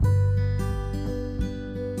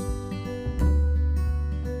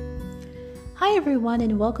Hi, everyone,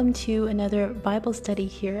 and welcome to another Bible study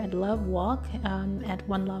here at Love Walk at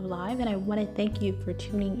One Love Live. And I want to thank you for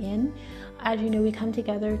tuning in. As you know, we come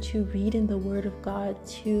together to read in the Word of God,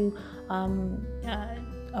 to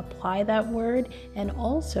apply that word, and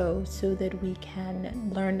also so that we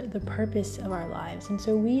can learn the purpose of our lives. And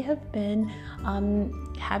so we have been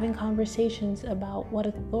having conversations about what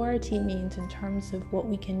authority means in terms of what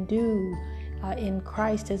we can do in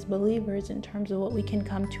Christ as believers, in terms of what we can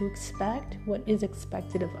come to expect, what is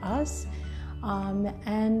expected of us,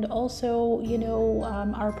 and also,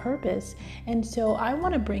 our purpose. And so I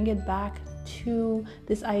want to bring it back to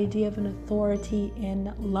this idea of an authority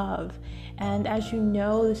in love. And as you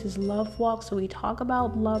know, this is Love Walk, so we talk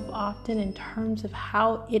about love often in terms of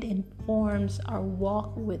how it informs our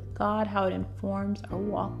walk with God, how it informs our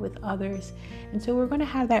walk with others. And so we're going to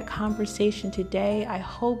have that conversation today. I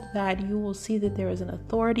hope that you will see that there is an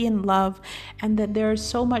authority in love, and that there is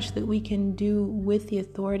so much that we can do with the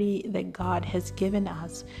authority that God has given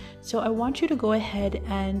us. So I want you to go ahead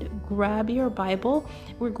and grab your Bible.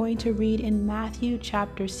 We're going to read in Matthew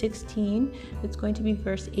chapter 16. It's going to be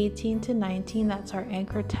verse 18 to 19. That's our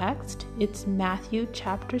anchor text. It's Matthew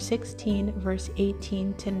chapter 16, verse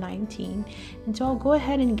 18 to 19. And so I'll go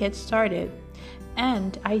ahead and get started.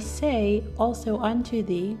 And I say also unto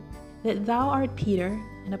thee that thou art Peter,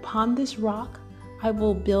 and upon this rock I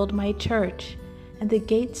will build my church, and the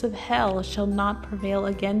gates of hell shall not prevail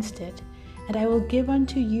against it. And I will give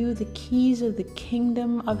unto you the keys of the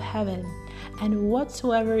kingdom of heaven. And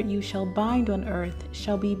whatsoever you shall bind on earth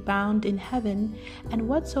shall be bound in heaven, and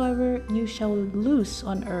whatsoever you shall loose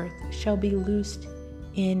on earth shall be loosed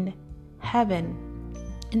in heaven.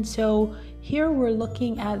 And so here we're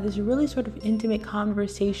looking at this really sort of intimate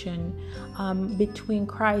conversation between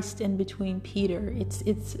Christ and between Peter.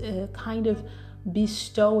 It's a kind of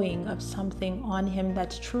bestowing of something on him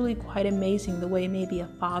that's truly quite amazing, the way maybe a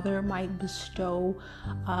father might bestow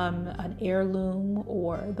an heirloom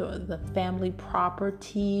or the family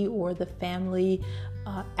property or the family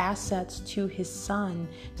assets to his son.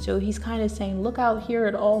 So he's kind of saying, look out here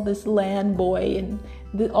at all this land, boy, and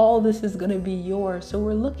all this is going to be yours. So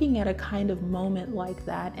we're looking at a kind of moment like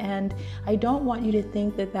that. And I don't want you to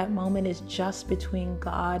think that that moment is just between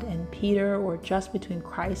God and Peter, or just between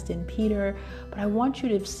Christ and Peter, but I want you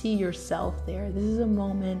to see yourself there. This is a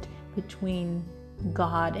moment between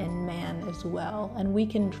God and man as well. And we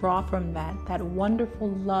can draw from that wonderful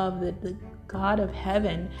love that the God of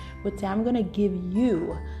heaven would say, I'm going to give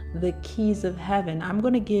you the keys of heaven. I'm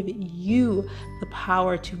going to give you the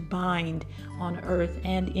power to bind on earth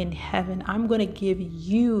and in heaven. I'm going to give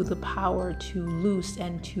you the power to loose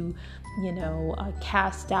and to,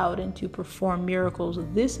 cast out and to perform miracles.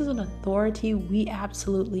 This is an authority we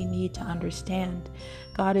absolutely need to understand.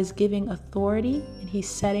 God is giving authority, and he's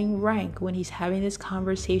setting rank when he's having this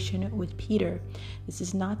conversation with Peter. This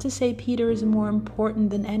is not to say Peter is more important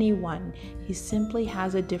than anyone. He simply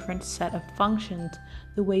has a different set of functions,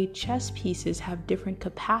 the way chess pieces have different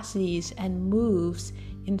capacities and moves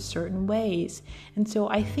in certain ways. And so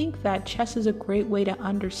I think that chess is a great way to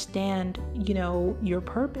understand, your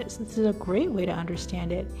purpose. This is a great way to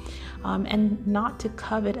understand it, and not to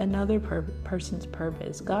covet another person's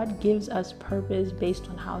purpose. God gives us purpose based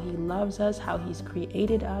on how he loves us, how he's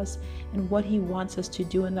created us, and what he wants us to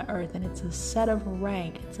do in the earth. And it's a set of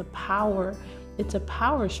rank. It's a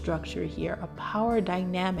power structure here, a power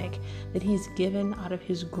dynamic that he's given out of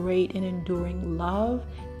his great and enduring love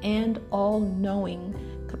and all-knowing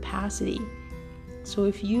capacity. So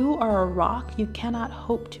if you are a rock, you cannot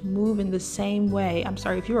hope to move in the same way.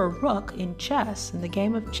 If you're a rook in chess, in the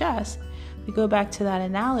game of chess, if we go back to that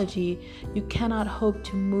analogy, you cannot hope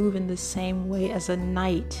to move in the same way as a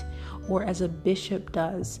knight or as a bishop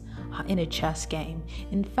does in a chess game.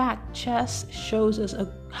 In fact, chess shows us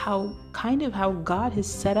how God has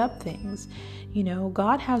set up things.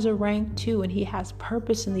 God has a rank too, and he has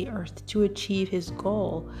purpose in the earth to achieve his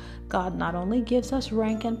goal. God not only gives us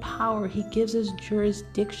rank and power, he gives us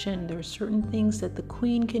jurisdiction. There are certain things that the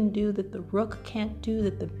queen can do that the rook can't do,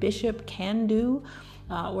 that the bishop can do,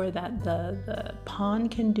 or that the pawn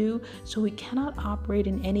can do. So we cannot operate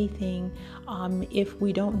in anything if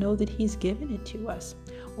we don't know that he's given it to us,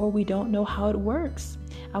 or we don't know how it works.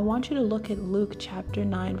 I want you to look at Luke chapter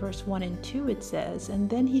 9, verse 1 and 2. It says, "And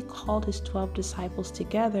then he called his 12 disciples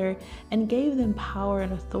together and gave them power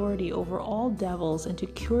and authority over all devils and to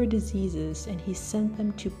cure diseases, and he sent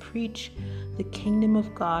them to preach the kingdom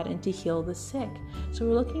of God and to heal the sick." So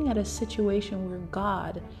we're looking at a situation where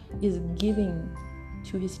God is giving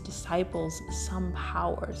to his disciples some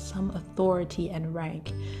power, some authority and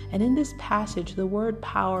rank. And in this passage, the word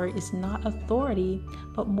power is not authority,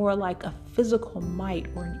 but more like a physical might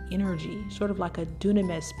or an energy, sort of like a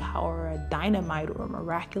dunamis power, a dynamite or a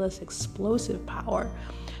miraculous explosive power.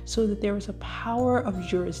 So that there is a power of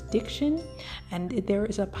jurisdiction and there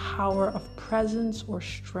is a power of presence or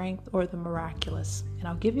strength or the miraculous. And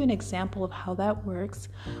I'll give you an example of how that works.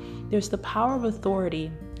 There's the power of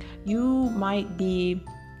authority. You might be,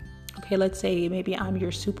 let's say maybe I'm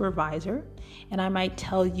your supervisor and I might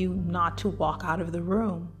tell you not to walk out of the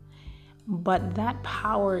room. But that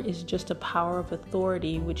power is just a power of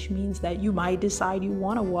authority, which means that you might decide you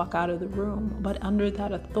want to walk out of the room. But under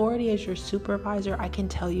that authority as your supervisor, I can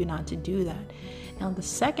tell you not to do that. Now, the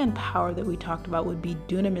second power that we talked about would be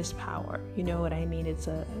dunamis power. You know what I mean? It's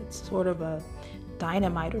sort of a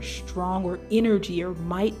dynamite or strong or energy or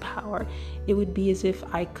might power. It would be as if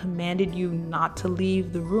I commanded you not to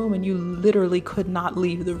leave the room and you literally could not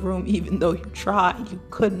leave the room even though you tried. You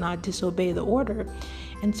could not disobey the order.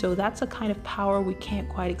 And so that's a kind of power we can't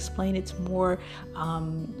quite explain. It's more,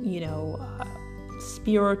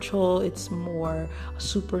 spiritual. It's more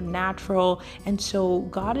supernatural. And so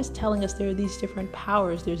God is telling us there are these different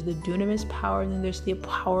powers. There's the dunamis power, and then there's the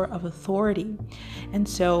power of authority. And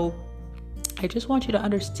so I just want you to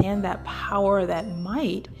understand that power, that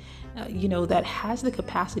might, that has the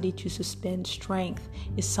capacity to suspend strength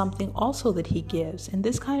is something also that he gives. And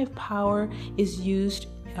this kind of power is used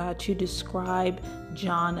to describe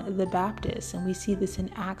John the Baptist. And we see this in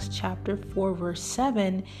Acts chapter 4, verse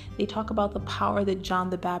 7. They talk about the power that John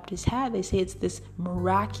the Baptist had. They say it's this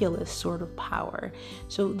miraculous sort of power.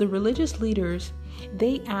 So the religious leaders,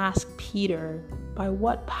 they ask Peter by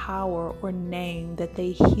what power or name that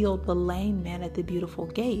they healed the lame man at the beautiful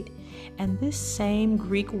gate. And this same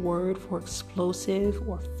Greek word for explosive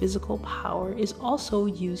or physical power is also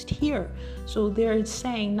used here. So they're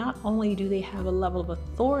saying not only do they have a level of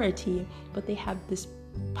authority, but they have this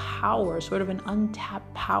power, sort of an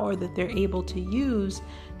untapped power that they're able to use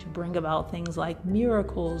to bring about things like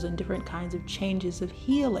miracles and different kinds of changes of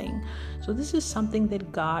healing. So this is something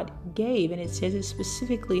that God gave, and it says it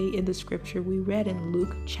specifically in the scripture we read in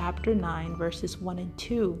Luke chapter 9, verses 1 and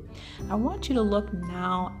 2. I want you to look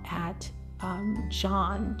now at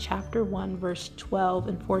John chapter 1, verse 12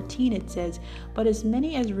 and 14. It says, "But as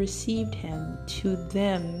many as received him, to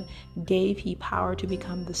them gave he power to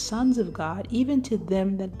become the sons of God, even to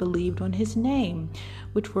them that believed on his name,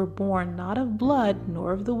 which were born not of blood,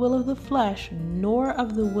 nor of the will of the flesh, nor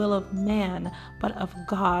of the will of man, but of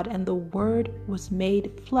God. And the Word was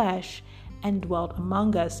made flesh and dwelt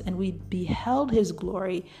among us, and we beheld his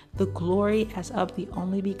glory, the glory as of the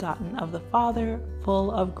only begotten of the Father, full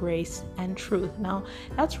of grace and truth." Now,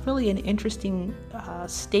 that's really an interesting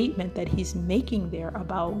statement that he's making there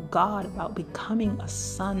about God, about becoming a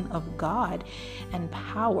son of God and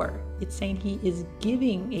power. It's saying he is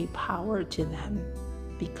giving a power to them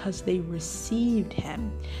because they received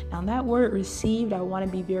him. Now, that word received, I want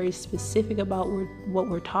to be very specific about what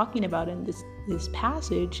we're talking about in this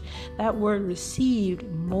passage. That word received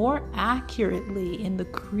more accurately in the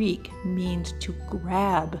Greek means to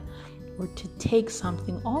grab or to take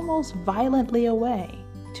something almost violently away,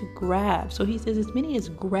 to grab. So he says, as many as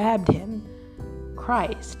grabbed him,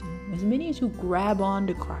 Christ, as many as who grab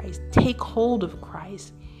onto Christ, take hold of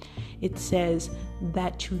Christ, it says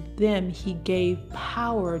that to them he gave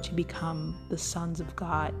power to become the sons of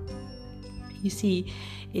God. You see,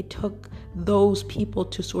 it took those people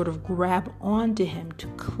to sort of grab onto him, to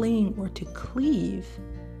cling or to cleave,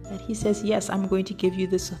 that he says, yes, I'm going to give you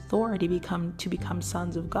this authority to become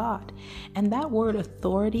sons of God. And that word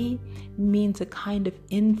authority means a kind of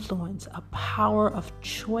influence, a power of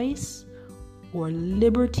choice or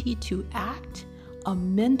liberty to act, a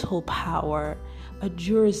mental power, a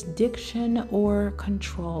jurisdiction or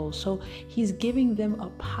control. So he's giving them a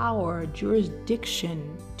power, a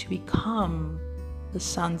jurisdiction to become the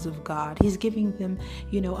sons of God. He's giving them,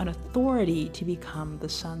 an authority to become the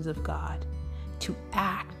sons of God, to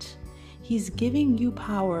act. He's giving you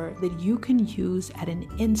power that you can use at an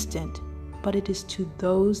instant, but it is to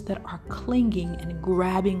those that are clinging and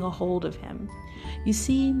grabbing a hold of him. You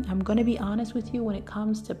see, I'm going to be honest with you, when it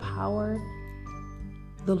comes to power,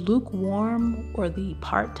 the lukewarm or the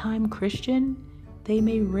part-time Christian, they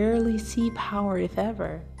may rarely see power, if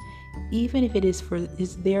ever, even if it is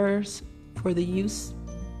theirs for the use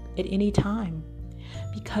at any time.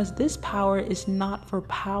 Because this power is not for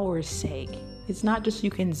power's sake. It's not just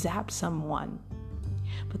you can zap someone,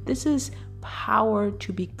 but this is power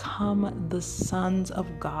to become the sons of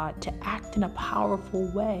God, to act in a powerful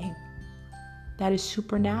way that is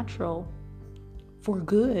supernatural. for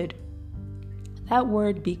good. That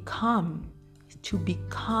word become, to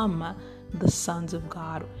become the sons of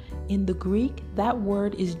God. In the Greek, that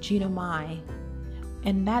word is genomai.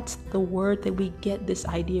 And that's the word that we get this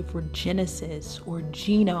idea for Genesis or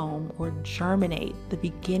genome or germinate, the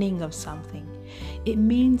beginning of something. It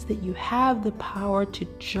means that you have the power to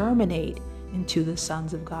germinate into the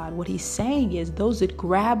sons of God. What he's saying is those that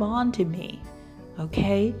grab onto me,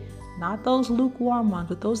 okay? Not those lukewarm ones,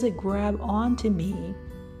 but those that grab onto me,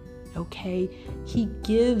 okay? He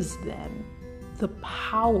gives them the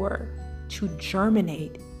power to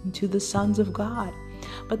germinate into the sons of God.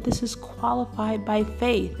 But this is qualified by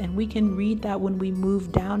faith, and we can read that when we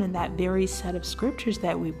move down in that very set of scriptures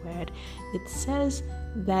that we read. It says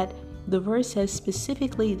that the verse says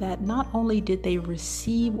specifically that not only did they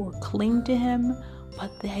receive or cling to him,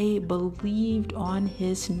 but they believed on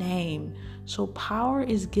his name. So power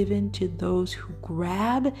is given to those who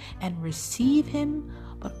grab and receive him,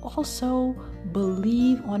 but also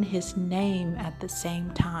believe on his name at the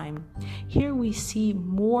same time. Here we see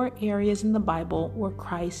more areas in the Bible where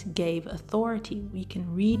Christ gave authority. We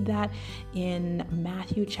can read that in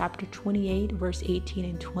Matthew chapter 28, verse 18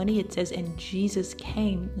 and 20. It says, "And Jesus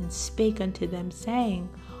came and spake unto them, saying,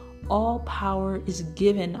 All power is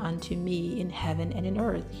given unto me in heaven and in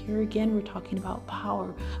earth." Here again, we're talking about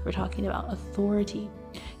power. We're talking about authority.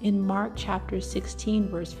 In Mark chapter 16,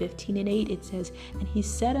 verse 15 and 8, it says, "And he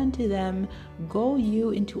said unto them, Go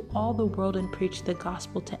you into all the world and preach the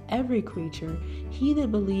gospel to every creature. He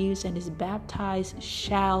that believes and is baptized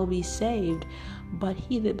shall be saved, but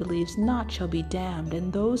he that believes not shall be damned.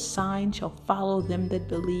 And those signs shall follow them that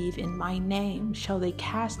believe. In my name shall they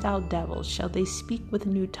cast out devils, shall they speak with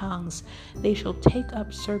new tongues, they shall take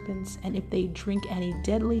up serpents, and if they drink any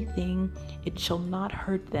deadly thing, it shall not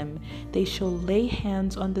hurt them. They shall lay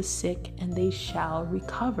hands on the sick, and they shall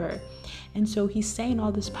recover." And so he's saying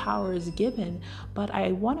all this power is given, but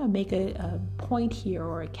I want to make a point here,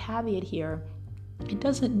 or a caveat here. It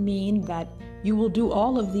doesn't mean that you will do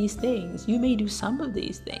all of these things. You may do some of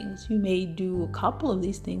these things. You may do a couple of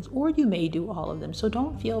these things, or you may do all of them. So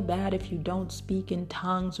don't feel bad if you don't speak in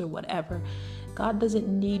tongues or whatever. God doesn't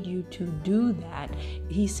need you to do that.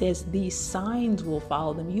 He says these signs will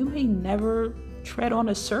follow them. You may never tread on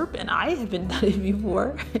a serpent. I haven't done it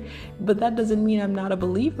before, but that doesn't mean I'm not a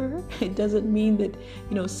believer. It doesn't mean that,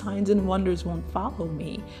 signs and wonders won't follow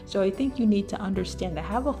me. So I think you need to understand that,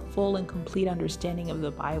 have a full and complete understanding of the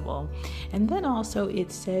Bible. And then also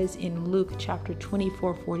it says in Luke chapter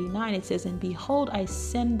 24:49, it says, "And behold, I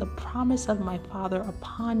send the promise of my Father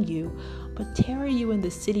upon you, but tarry you in the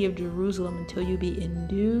city of Jerusalem until you be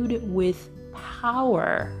endued with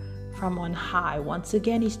power from on high." Once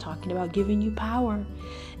again, he's talking about giving you power.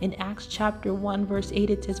 In Acts chapter 1, verse 8,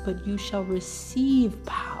 it says, "But you shall receive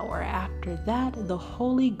power. After that, the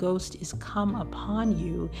Holy Ghost is come upon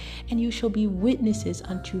you, and you shall be witnesses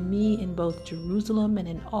unto me in both Jerusalem and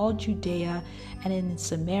in all Judea and in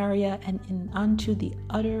Samaria and unto the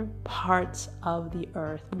utter parts of the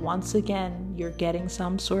earth." Once again, you're getting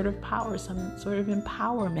some sort of power, some sort of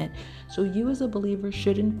empowerment. So you as a believer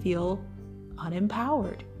shouldn't feel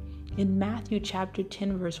unempowered. In Matthew chapter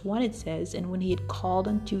 10, verse 1, it says, "And when he had called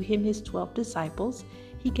unto him his 12 disciples,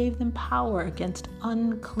 he gave them power against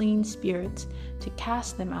unclean spirits to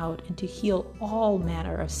cast them out and to heal all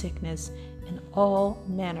manner of sickness and all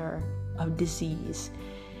manner of disease."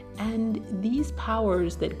 And these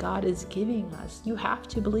powers that God is giving us, you have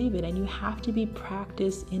to believe it, and you have to be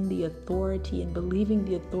practiced in the authority and believing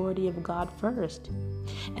the authority of God first.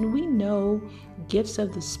 And we know gifts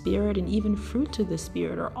of the Spirit and even fruits of the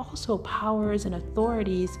Spirit are also powers and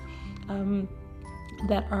authorities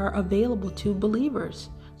that are available to believers.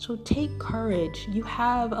 So take courage. You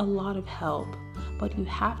have a lot of help, but you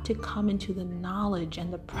have to come into the knowledge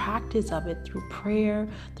and the practice of it through prayer,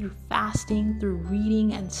 through fasting, through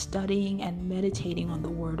reading and studying and meditating on the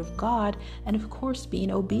Word of God, and of course being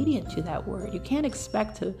obedient to that Word. You can't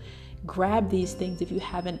expect to grab these things if you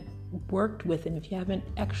haven't worked with them, if you haven't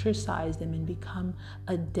exercised them and become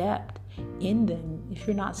adept in them, if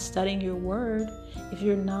you're not studying your Word, if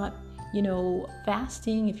you're not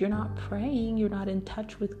fasting, if you're not praying, you're not in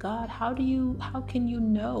touch with God, how can you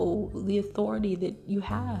know the authority that you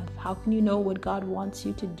have? How can you know what God wants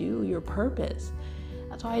you to do, your purpose?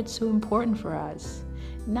 That's why it's so important for us.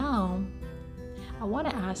 Now, I want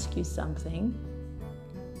to ask you something.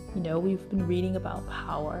 We've been reading about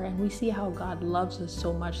power, and we see how God loves us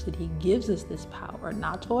so much that he gives us this power,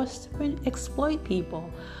 not to us to exploit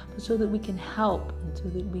people, but so that we can help and so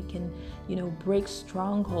that we can, break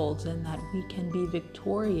strongholds and that we can be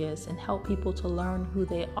victorious and help people to learn who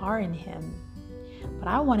they are in him. But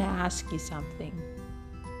I want to ask you something.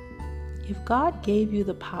 If God gave you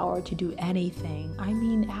the power to do anything, I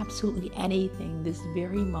mean absolutely anything, this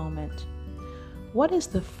very moment, what is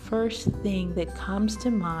the first thing that comes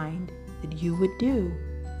to mind that you would do?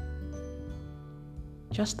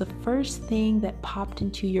 Just the first thing that popped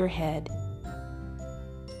into your head.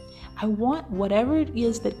 I want whatever it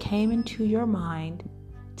is that came into your mind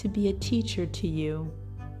to be a teacher to you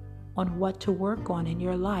on what to work on in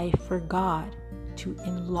your life for God to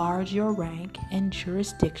enlarge your rank and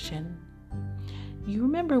jurisdiction. You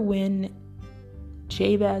remember when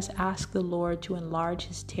Jabez asked the Lord to enlarge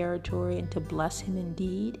his territory and to bless him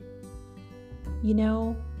indeed? You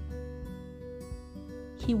know,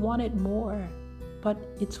 he wanted more, but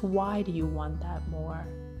it's why do you want that more?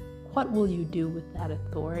 What will you do with that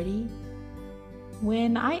authority?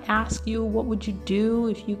 When I ask you what would you do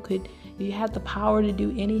if you had the power to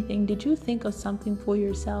do anything, did you think of something for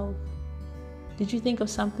yourself? Did you think of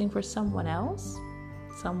something for someone else?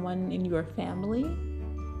 Someone in your family?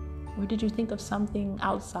 Or did you think of something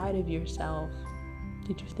outside of yourself?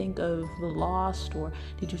 Did you think of the lost, or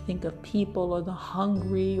did you think of people, or the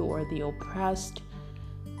hungry, or the oppressed?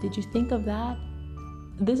 Did you think of that?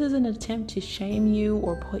 This is an attempt to shame you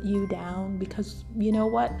or put you down, because you know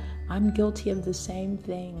what? I'm guilty of the same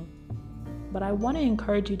thing. But I want to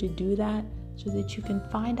encourage you to do that so that you can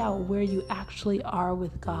find out where you actually are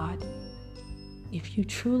with God. If you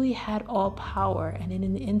truly had all power and in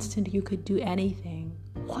an instant you could do anything,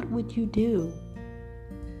 what would you do?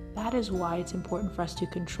 That is why it's important for us to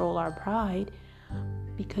control our pride,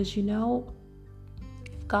 because you know,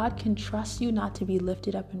 if God can trust you not to be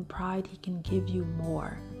lifted up in pride, He can give you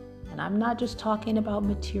more. And I'm not just talking about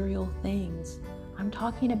material things. I'm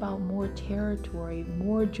talking about more territory,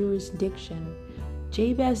 more jurisdiction.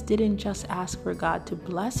 Jabez didn't just ask for God to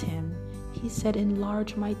bless him. He said,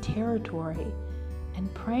 enlarge my territory.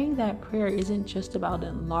 And praying that prayer isn't just about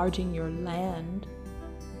enlarging your land.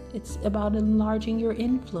 It's about enlarging your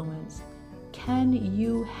influence. Can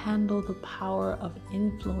you handle the power of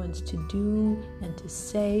influence to do and to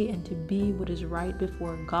say and to be what is right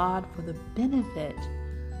before God for the benefit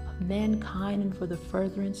of mankind and for the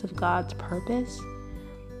furtherance of God's purpose?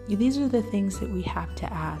 These are the things that we have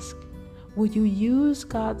to ask. Will you use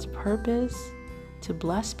God's purpose to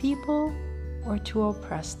bless people or to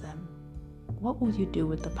oppress them? What will you do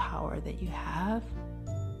with the power that you have?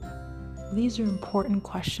 These are important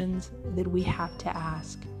questions that we have to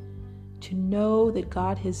ask. To know that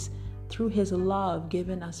God has, through His love,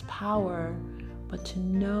 given us power, but to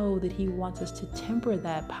know that He wants us to temper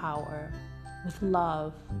that power with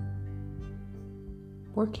love,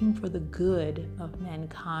 working for the good of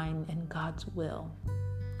mankind and God's will.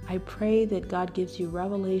 I pray that God gives you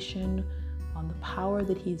revelation on the power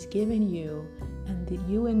that He's given you, and that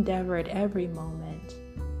you endeavor at every moment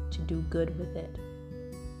to do good with it.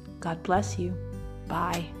 God bless you.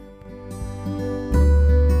 Bye.